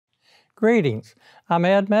Greetings, I'm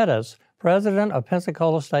Ed Meadows, President of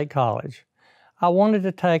Pensacola State College. I wanted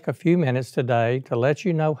to take a few minutes today to let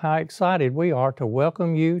you know how excited we are to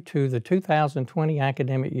welcome you to the 2020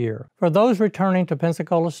 academic year. For those returning to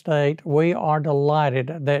Pensacola State, we are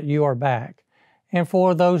delighted that you are back. And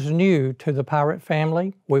for those new to the Pirate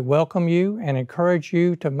family, we welcome you and encourage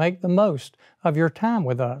you to make the most of your time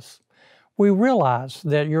with us. We realize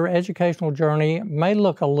that your educational journey may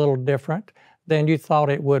look a little different than you thought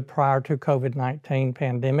it would prior to COVID-19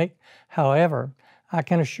 pandemic. However, I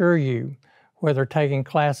can assure you, whether taking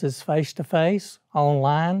classes face-to-face,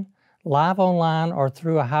 online, live online, or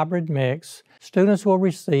through a hybrid mix, students will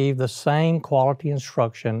receive the same quality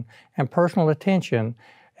instruction and personal attention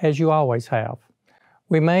as you always have.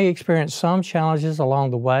 We may experience some challenges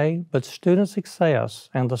along the way, but student success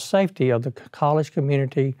and the safety of the college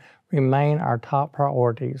community remain our top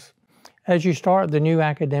priorities. As you start the new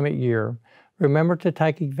academic year, remember to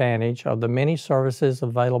take advantage of the many services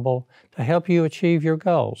available to help you achieve your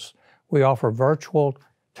goals. We offer virtual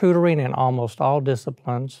tutoring in almost all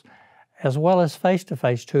disciplines, as well as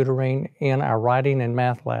face-to-face tutoring in our writing and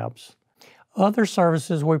math labs. Other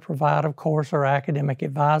services we provide, of course, are academic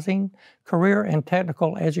advising, career and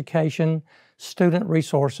technical education, student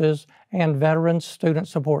resources, and veteran student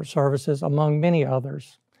support services, among many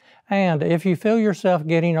others. And if you feel yourself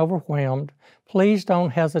getting overwhelmed, please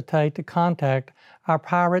don't hesitate to contact our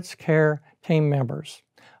Pirates Care team members.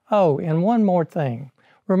 Oh, and one more thing.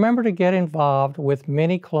 Remember to get involved with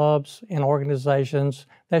many clubs and organizations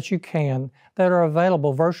that you can that are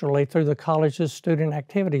available virtually through the college's Student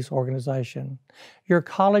Activities Organization. Your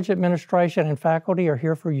college administration and faculty are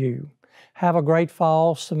here for you. Have a great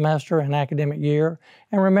fall, semester, and academic year.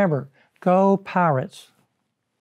 And remember, go Pirates!